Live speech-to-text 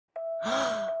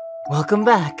Welcome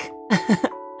back.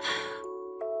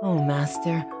 Oh,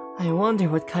 Master, I wonder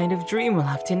what kind of dream we'll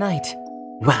have tonight.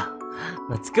 Well,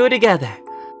 let's go together.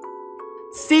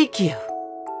 Seikyuu!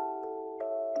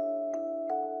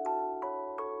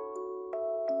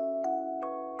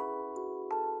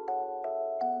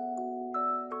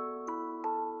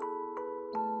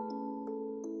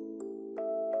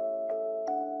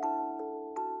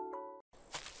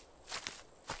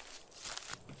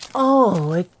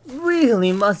 Oh, it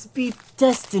really must be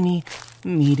destiny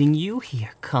meeting you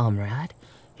here, comrade.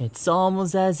 It's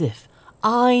almost as if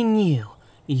I knew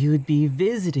you'd be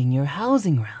visiting your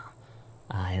housing realm.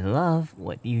 I love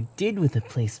what you did with the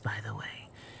place, by the way.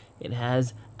 It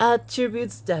has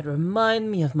attributes that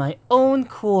remind me of my own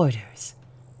quarters.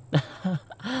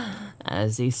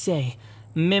 As they say,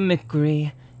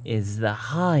 mimicry is the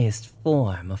highest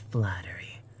form of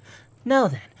flattery. Now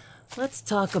then, let's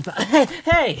talk about...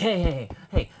 Hey,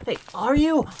 are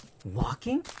you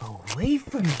walking away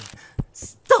from me?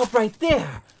 Stop right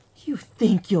there! You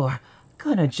think you're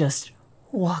gonna just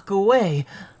walk away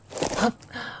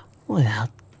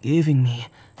without giving me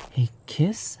a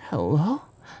kiss? Hello?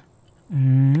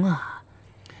 Mwah.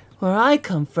 Where I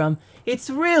come from, it's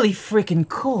really freaking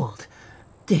cold.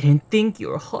 Didn't think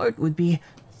your heart would be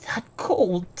that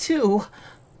cold, too.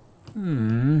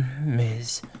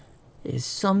 Is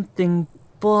something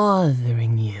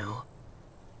bothering you?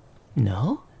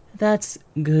 No? That's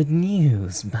good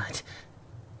news, but...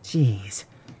 Jeez,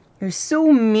 you're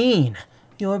so mean.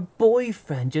 Your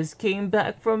boyfriend just came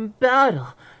back from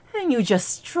battle, and you just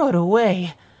strut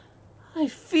away. I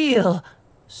feel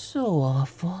so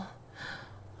awful.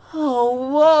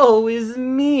 Oh, woe is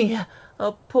me,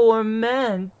 a poor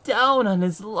man down on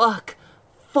his luck,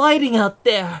 fighting out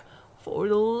there for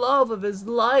the love of his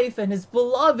life, and his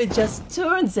beloved just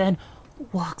turns and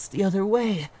walks the other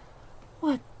way.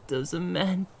 What does a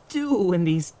man do in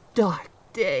these dark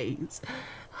days?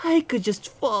 I could just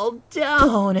fall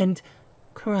down and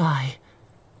cry.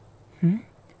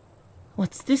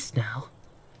 What's this now?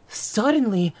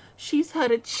 Suddenly, she's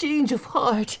had a change of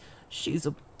heart. She's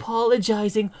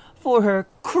apologizing for her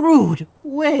crude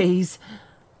ways.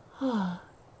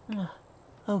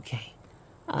 Okay,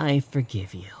 I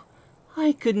forgive you.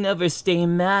 I could never stay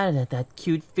mad at that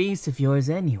cute face of yours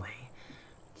anyway.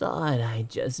 Thought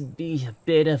I'd just be a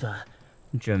bit of a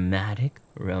dramatic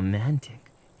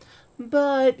romantic.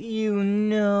 But you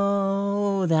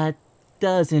know, that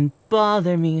doesn't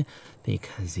bother me,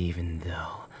 because even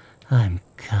though I'm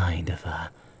kind of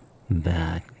a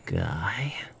bad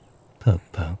guy, poke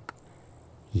poke,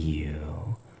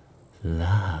 you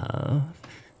love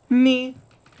me.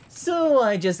 So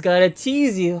I just gotta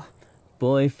tease you.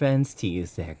 Boyfriends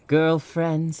tease their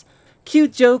girlfriends.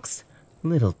 Cute jokes,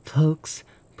 little pokes,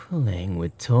 playing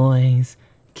with toys,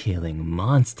 killing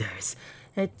monsters,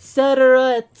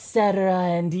 etc., etc.,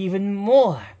 and even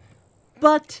more.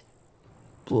 But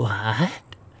what?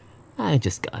 I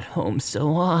just got home,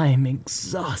 so I'm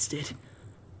exhausted.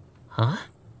 Huh?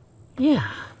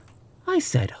 Yeah, I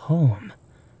said home.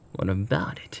 What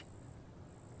about it?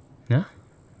 Huh?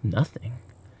 Nothing.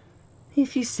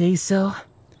 If you say so.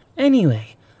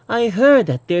 Anyway, I heard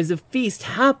that there's a feast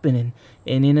happening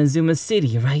in Inazuma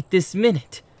City right this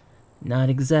minute. Not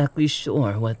exactly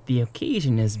sure what the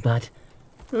occasion is, but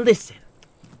listen.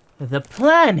 The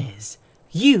plan is,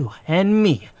 you and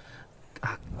me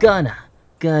are gotta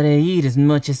eat as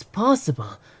much as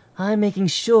possible. I'm making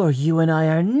sure you and I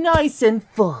are nice and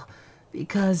full,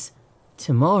 because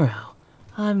tomorrow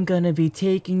I'm gonna be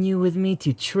taking you with me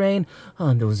to train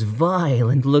on those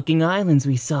violent-looking islands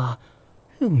we saw.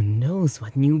 Who knows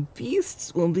what new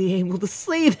beasts we'll be able to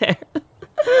slay there?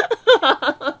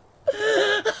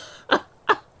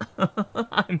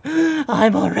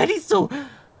 I'm already so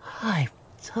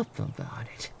hyped up about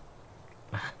it.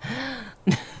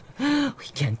 We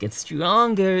can't get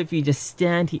stronger if you just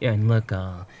stand here and look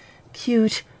all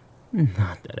cute.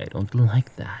 Not that I don't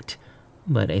like that,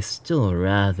 but I still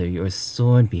rather your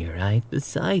sword be right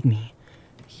beside me,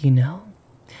 you know?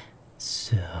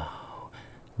 So,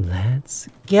 let's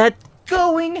get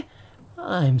going.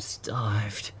 I'm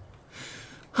starved.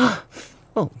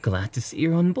 Oh, glad to see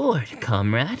you're on board,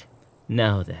 comrade.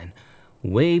 Now then,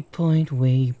 waypoint,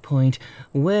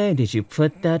 where did you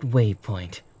put that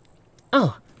waypoint?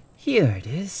 Oh, here it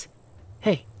is.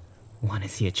 Hey, wanna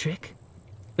see a trick?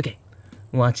 Okay,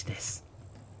 watch this.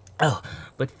 Oh,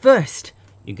 but first,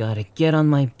 you gotta get on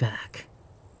my back.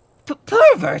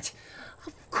 Pervert!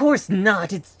 Of course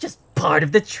not, it's just part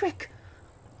of the trick.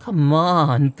 Come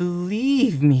on,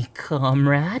 believe me,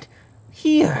 comrade.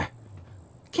 Here,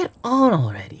 get on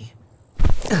already.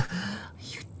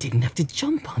 You didn't have to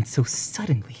jump on so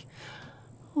suddenly.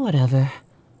 Whatever.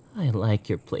 I like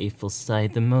your playful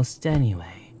side the most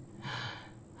anyway.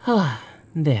 Ah,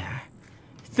 there.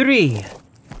 3,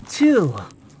 2,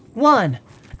 1.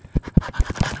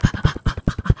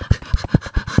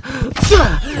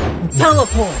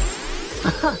 Teleport!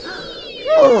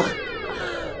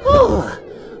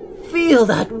 Feel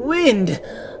that wind!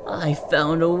 I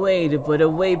found a way to put a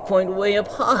waypoint way up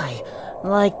high,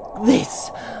 like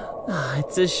this.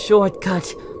 It's a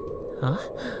shortcut. Huh?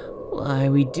 Why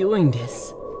are we doing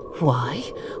this? Why?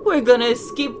 We're gonna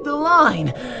escape the line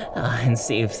and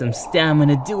save some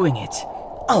stamina doing it.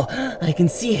 Oh, I can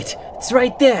see it. It's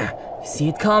right there. You see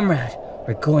it, comrade?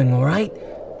 We're going right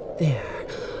there.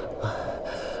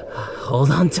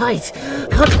 Hold on tight.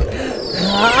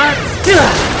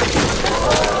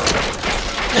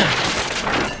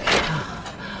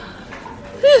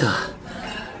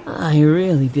 I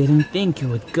really didn't think it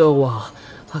would go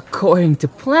according to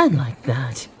plan like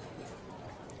that.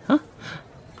 Huh?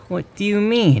 What do you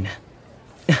mean?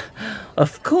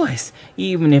 Of course,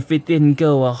 even if it didn't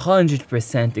go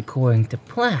 100% according to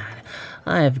plan,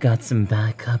 I've got some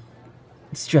backup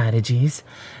strategies,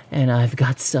 and I've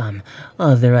got some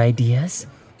other ideas.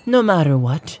 No matter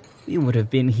what, we would have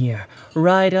been here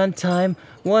right on time,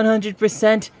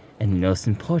 100%, and most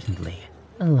importantly,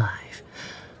 alive.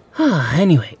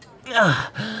 Anyway,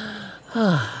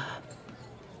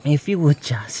 if you would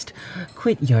just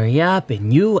quit your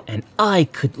yapping, you and I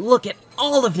could look at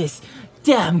all of this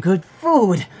damn good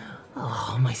food.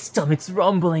 Oh, my stomach's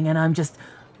rumbling and I'm just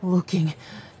looking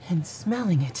and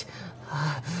smelling it.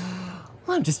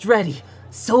 I'm just ready.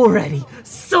 So ready.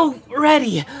 So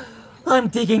ready. I'm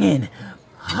digging in.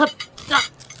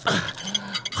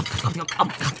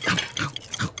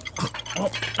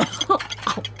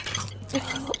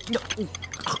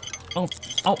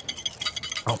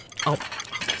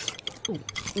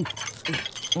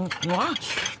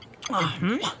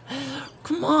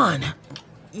 Come on,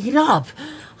 eat up.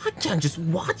 I can't just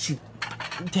watch you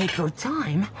take your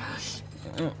time.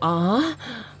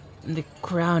 The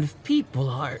crowd of people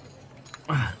are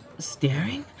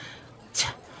staring.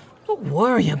 Don't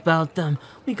worry about them.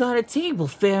 We got a table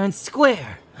fair and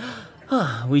square.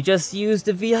 We just used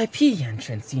the VIP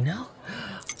entrance, you know?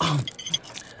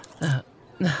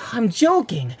 I'm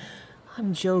joking.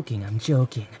 I'm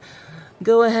joking.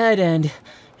 Go ahead and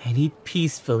eat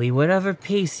peacefully, whatever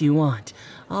pace you want.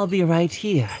 I'll be right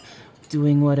here,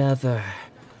 doing whatever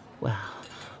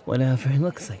it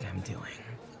looks like I'm doing.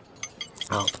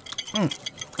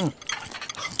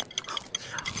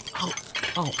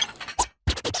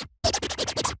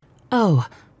 Oh,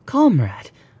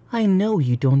 comrade, I know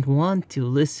you don't want to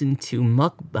listen to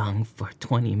mukbang for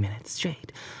 20 minutes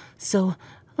straight, so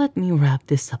let me wrap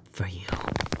this up for you.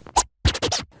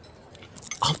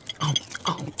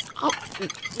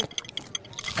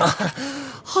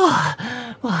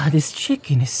 Wow, this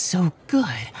chicken is so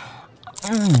good.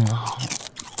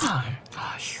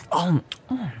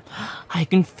 I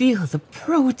can feel the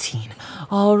protein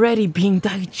already being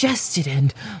digested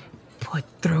and put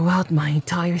throughout my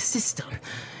entire system.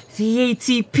 The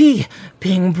ATP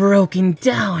being broken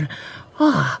down.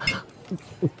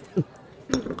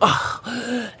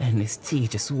 And this tea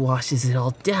just washes it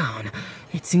all down.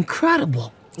 It's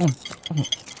incredible.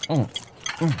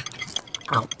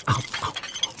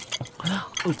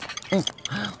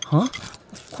 Huh?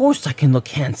 Of course I can look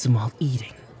handsome while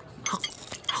eating.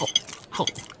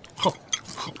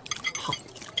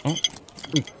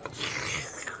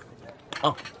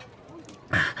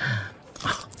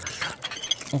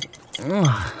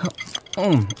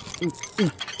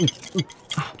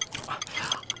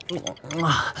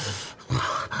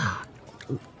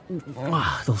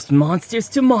 Those monsters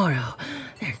tomorrow,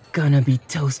 they're gonna be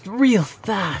toast real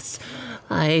fast.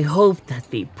 I hope that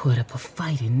they put up a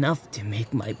fight enough to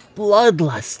make my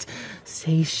bloodlust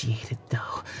satiated,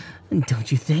 though.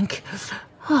 Don't you think?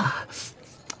 Huh?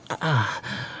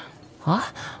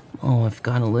 Oh, I've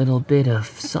got a little bit of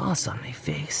sauce on my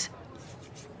face.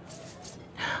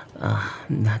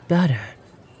 Not better.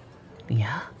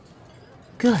 Yeah?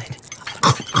 Good.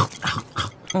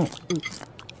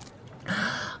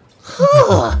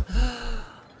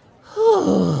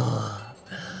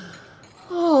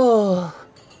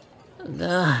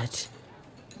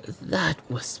 That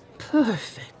was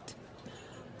perfect.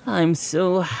 I'm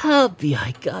so happy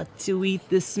I got to eat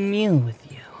this meal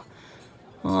with you.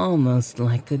 Almost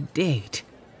like a date.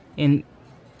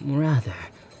 Rather,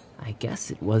 I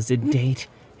guess it was a date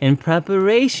in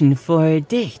preparation for a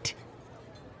date.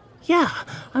 Yeah,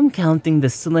 I'm counting the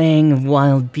slaying of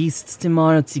wild beasts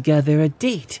tomorrow together a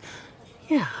date.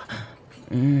 Yeah.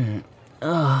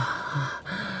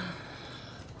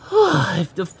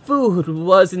 If the food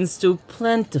wasn't so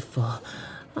plentiful,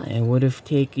 I would have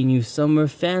taken you somewhere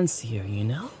fancier, you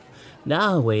know?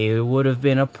 That way it would have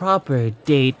been a proper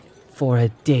date for a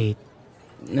date.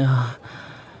 You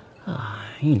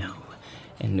know,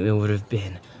 and it would have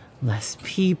been less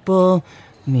people,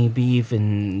 maybe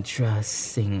even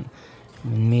dressing.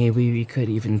 Maybe we could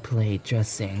even play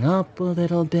dressing up a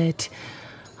little bit.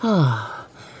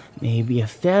 Maybe a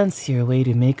fancier way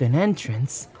to make an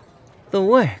entrance. The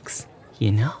works,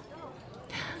 you know?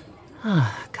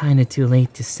 Kinda too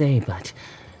late to say, but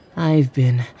I've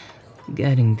been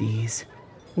getting these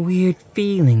weird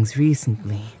feelings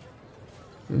recently.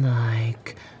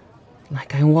 Like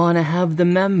I want to have the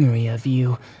memory of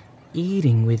you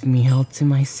eating with me all to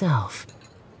myself.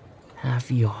 Have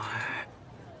your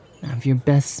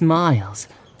best smiles,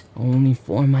 only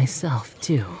for myself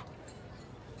too.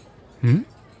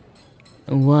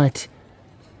 What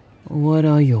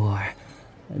are your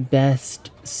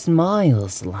best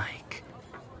smiles like?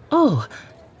 Oh,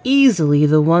 easily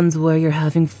the ones where you're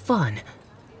having fun.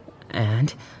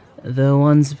 And the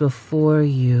ones before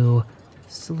you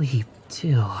sleep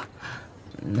too.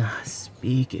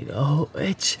 Speaking of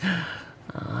which,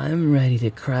 I'm ready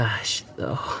to crash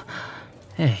though.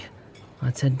 Hey,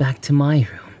 let's head back to my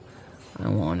room. I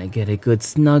want to get a good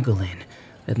snuggle in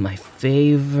with my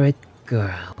favorite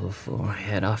girl before I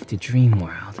head off to Dream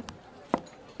World.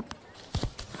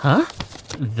 Huh?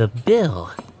 The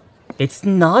bill? It's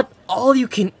not all you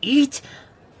can eat?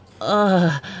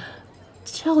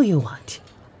 Tell you what,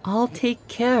 I'll take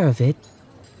care of it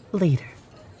later.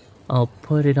 I'll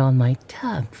put it on my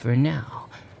tab for now.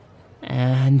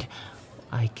 And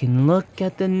I can look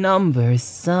at the numbers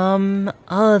some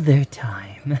other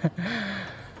time.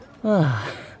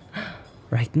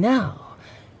 Right now,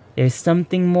 there's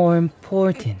something more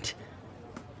important.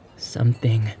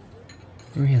 Something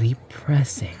really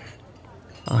pressing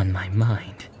on my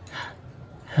mind.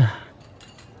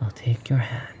 I'll take your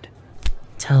hand.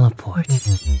 Teleport.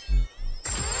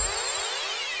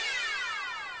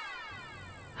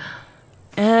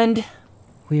 And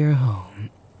we're home.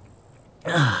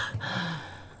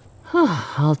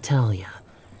 I'll tell ya,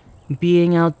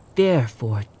 being out there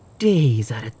for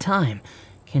days at a time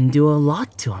can do a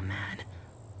lot to a man.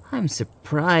 I'm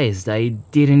surprised I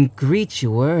didn't greet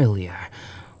you earlier,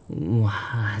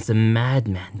 as a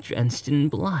madman drenched in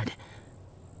blood.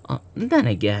 Then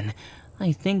again,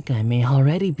 I think I may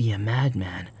already be a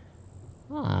madman.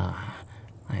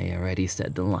 I already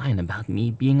said the line about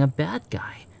me being a bad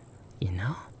guy, you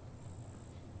know?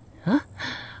 Huh?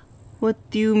 What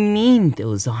do you mean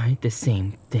those aren't the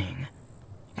same thing?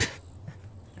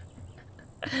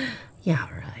 Yeah,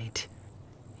 right.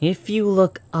 If you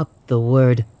look up the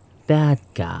word bad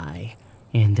guy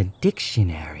in the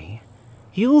dictionary,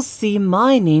 you'll see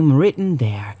my name written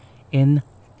there in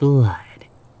blood.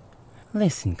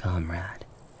 Listen, comrade,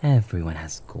 everyone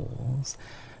has goals.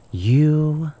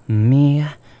 You, me,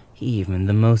 even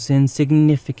the most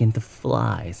insignificant of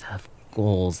flies have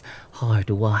goals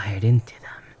hardwired into them.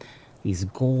 These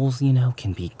goals, you know,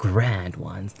 can be grand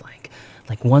ones, like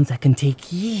ones that can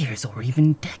take years or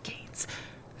even decades.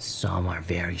 Some are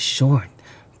very short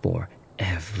for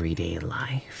everyday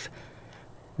life.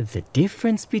 The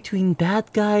difference between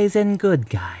bad guys and good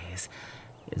guys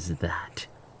is that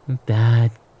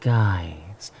bad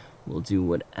guys will do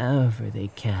whatever they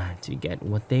can to get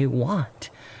what they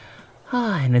want.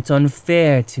 And it's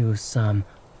unfair to some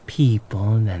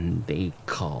people, and they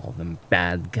call them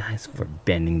bad guys for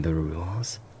bending the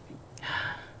rules.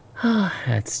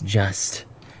 That's just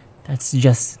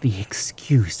the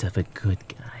excuse of a good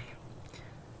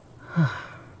guy.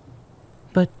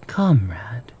 But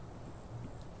comrade,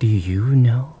 do you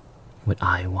know what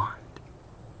I want?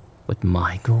 What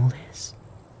my goal is?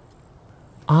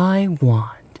 I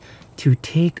want to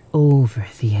take over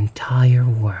the entire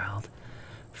world,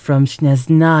 from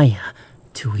Snezhnaya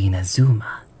to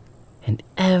Inazuma, and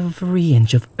every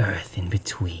inch of earth in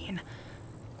between.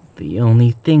 The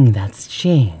only thing that's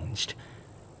changed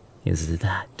is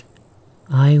that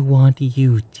I want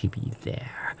you to be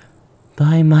there,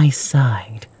 by my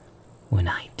side, when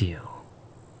I do.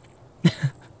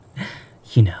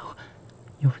 You know,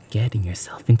 you're getting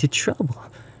yourself into trouble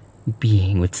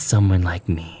being with someone like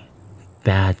me.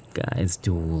 Bad guys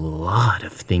do a lot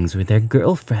of things with their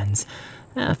girlfriends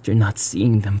after not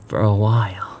seeing them for a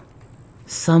while.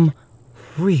 Some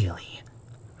really,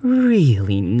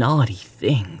 really naughty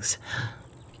things.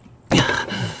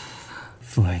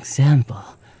 For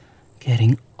example,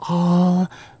 getting all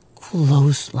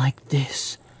close like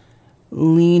this,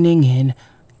 leaning in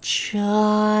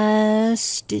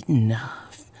just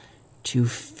enough to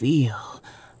feel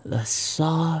the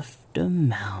soft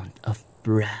amount of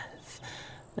breath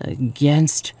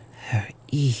against her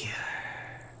ear.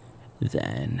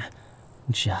 Then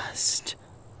just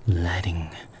letting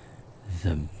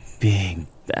the big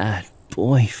bad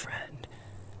boyfriend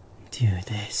do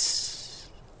this.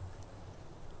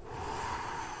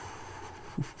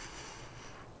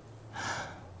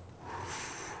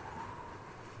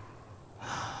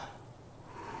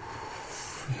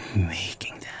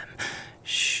 Making them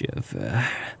shiver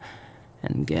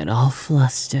and get all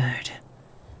flustered,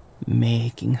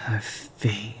 making her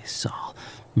face all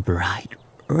bright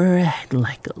red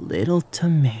like a little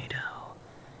tomato,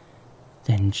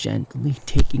 then gently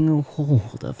taking a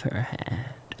hold of her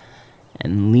hand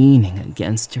and leaning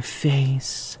against her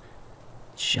face,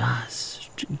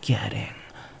 just getting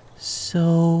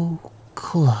so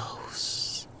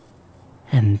close.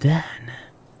 And then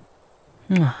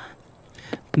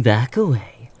back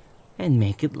away and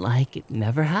make it like it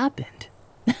never happened.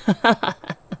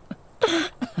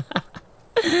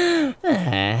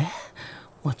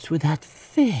 What's with that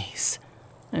face?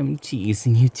 I'm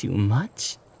teasing you too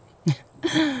much.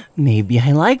 Maybe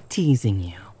I like teasing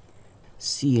you.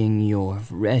 Seeing your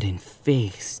reddened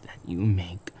face that you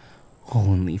make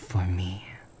only for me.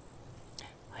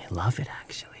 I love it,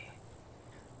 actually.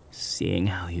 Seeing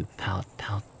how you pout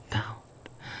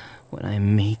when I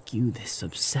make you this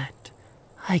upset.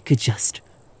 I could just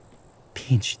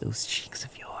pinch those cheeks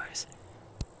of yours.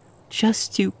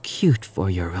 Just too cute for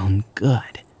your own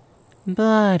good.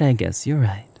 But I guess you're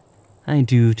right. I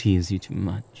do tease you too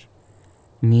much.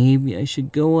 Maybe I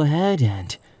should go ahead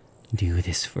and do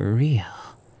this for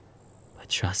real. But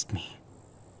trust me,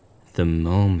 the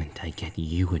moment I get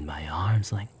you in my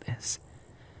arms like this,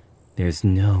 there's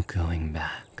no going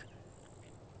back.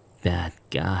 Bad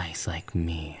guys like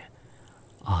me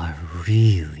are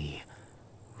really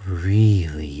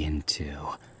into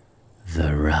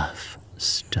the rough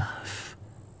stuff.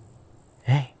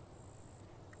 Hey,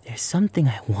 there's something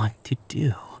I want to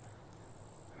do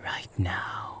right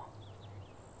now.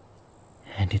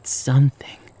 And it's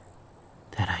something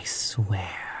that I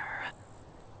swear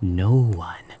no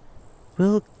one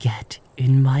will get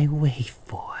in my way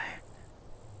for.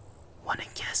 Wanna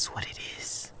guess what it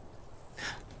is?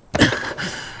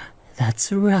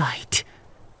 That's right.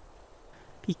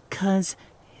 Because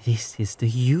this is the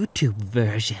YouTube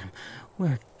version.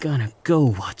 We're gonna go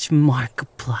watch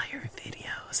Markiplier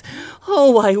videos.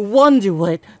 Oh, I wonder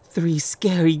what 3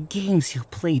 scary games he'll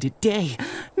play today.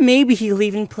 Maybe he'll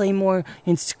even play more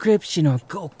Inscription or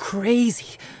go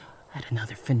crazy at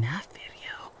another FNAF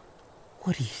video.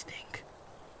 What do you think?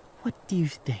 What do you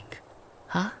think?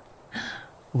 Huh?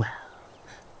 Well,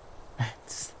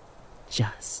 let's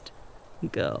just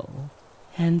go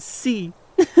and see.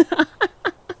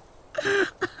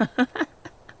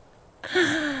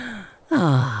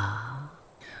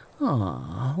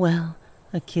 Well,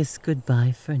 a kiss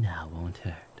goodbye for now won't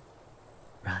hurt,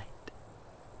 right?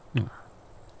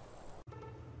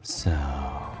 So,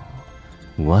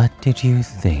 what did you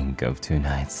think of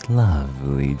tonight's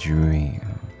lovely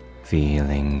dream?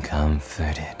 Feeling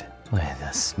comforted with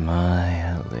a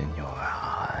smile in your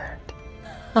heart?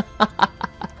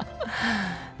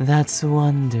 That's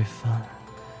wonderful.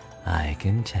 I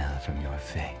can tell from your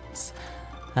face.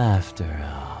 After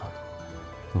all,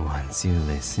 once you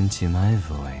listen to my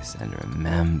voice and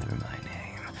remember my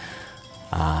name,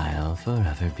 I'll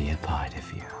forever be a part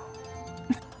of you.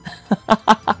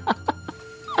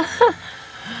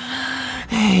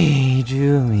 Hey,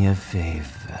 do me a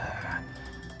favor.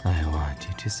 I want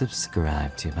you to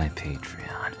subscribe to my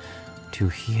Patreon to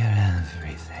hear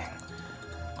everything.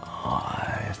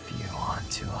 Or if you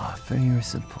want to offer your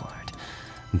support,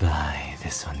 buy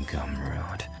this on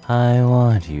Gumroad. I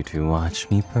want you to watch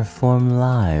me perform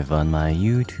live on my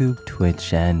YouTube,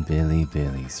 Twitch, and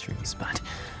BiliBili streams, but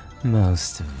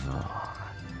most of all,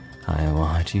 I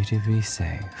want you to be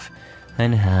safe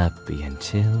and happy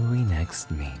until we next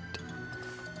meet.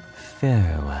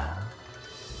 Farewell,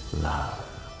 love,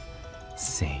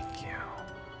 Seikyuu.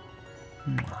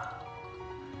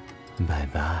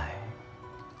 Bye-bye.